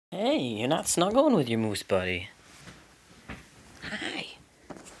Hey, you're not snuggling with your moose buddy. Hi.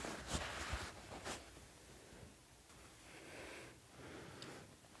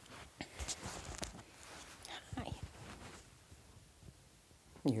 Hi.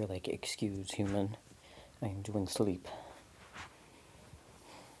 You're like, excuse human, I am doing sleep.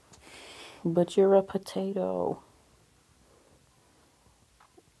 But you're a potato.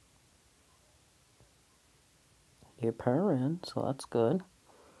 You're purring, so that's good.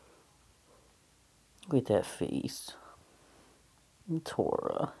 Look at that face.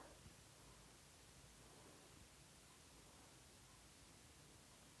 Tora.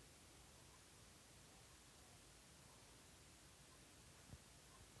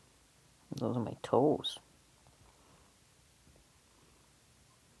 Those are my toes.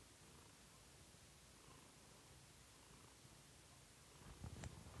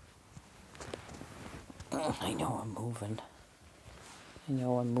 I know I'm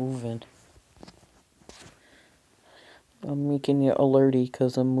moving. I'm making you alerty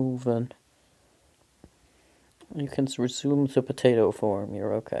because I'm moving. You can resume to potato form.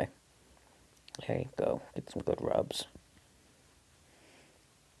 You're okay. There you go. Get some good rubs.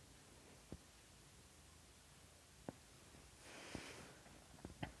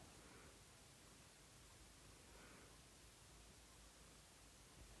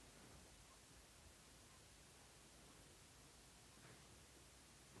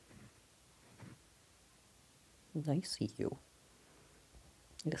 I see you.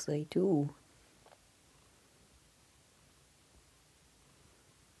 Yes, I do.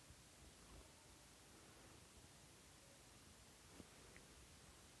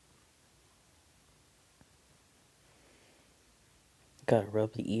 Gotta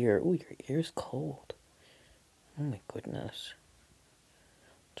rub the ear. Ooh, your ear's cold. Oh my goodness.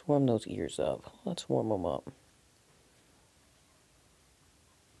 Let's warm those ears up. Let's warm them up.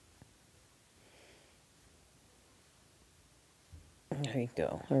 There you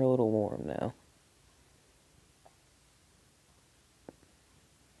go. They're a little warm now.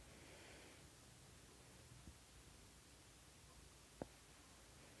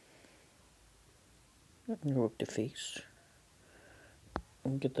 Rub the face.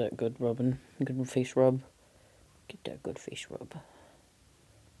 Get that good rubbing. Good face rub. Get that good face rub.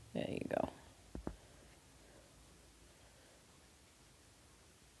 There you go.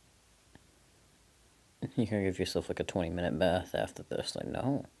 You're gonna give yourself like a 20-minute bath after this. Like,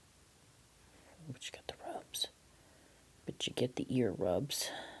 no. But you got the rubs. But you get the ear rubs.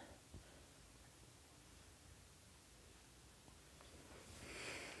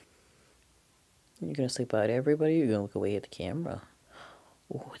 You're gonna say bye to everybody? You're gonna look away at the camera.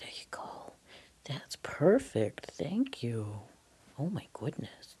 Oh, there you go. That's perfect. Thank you. Oh my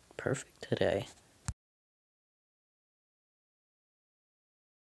goodness. Perfect today.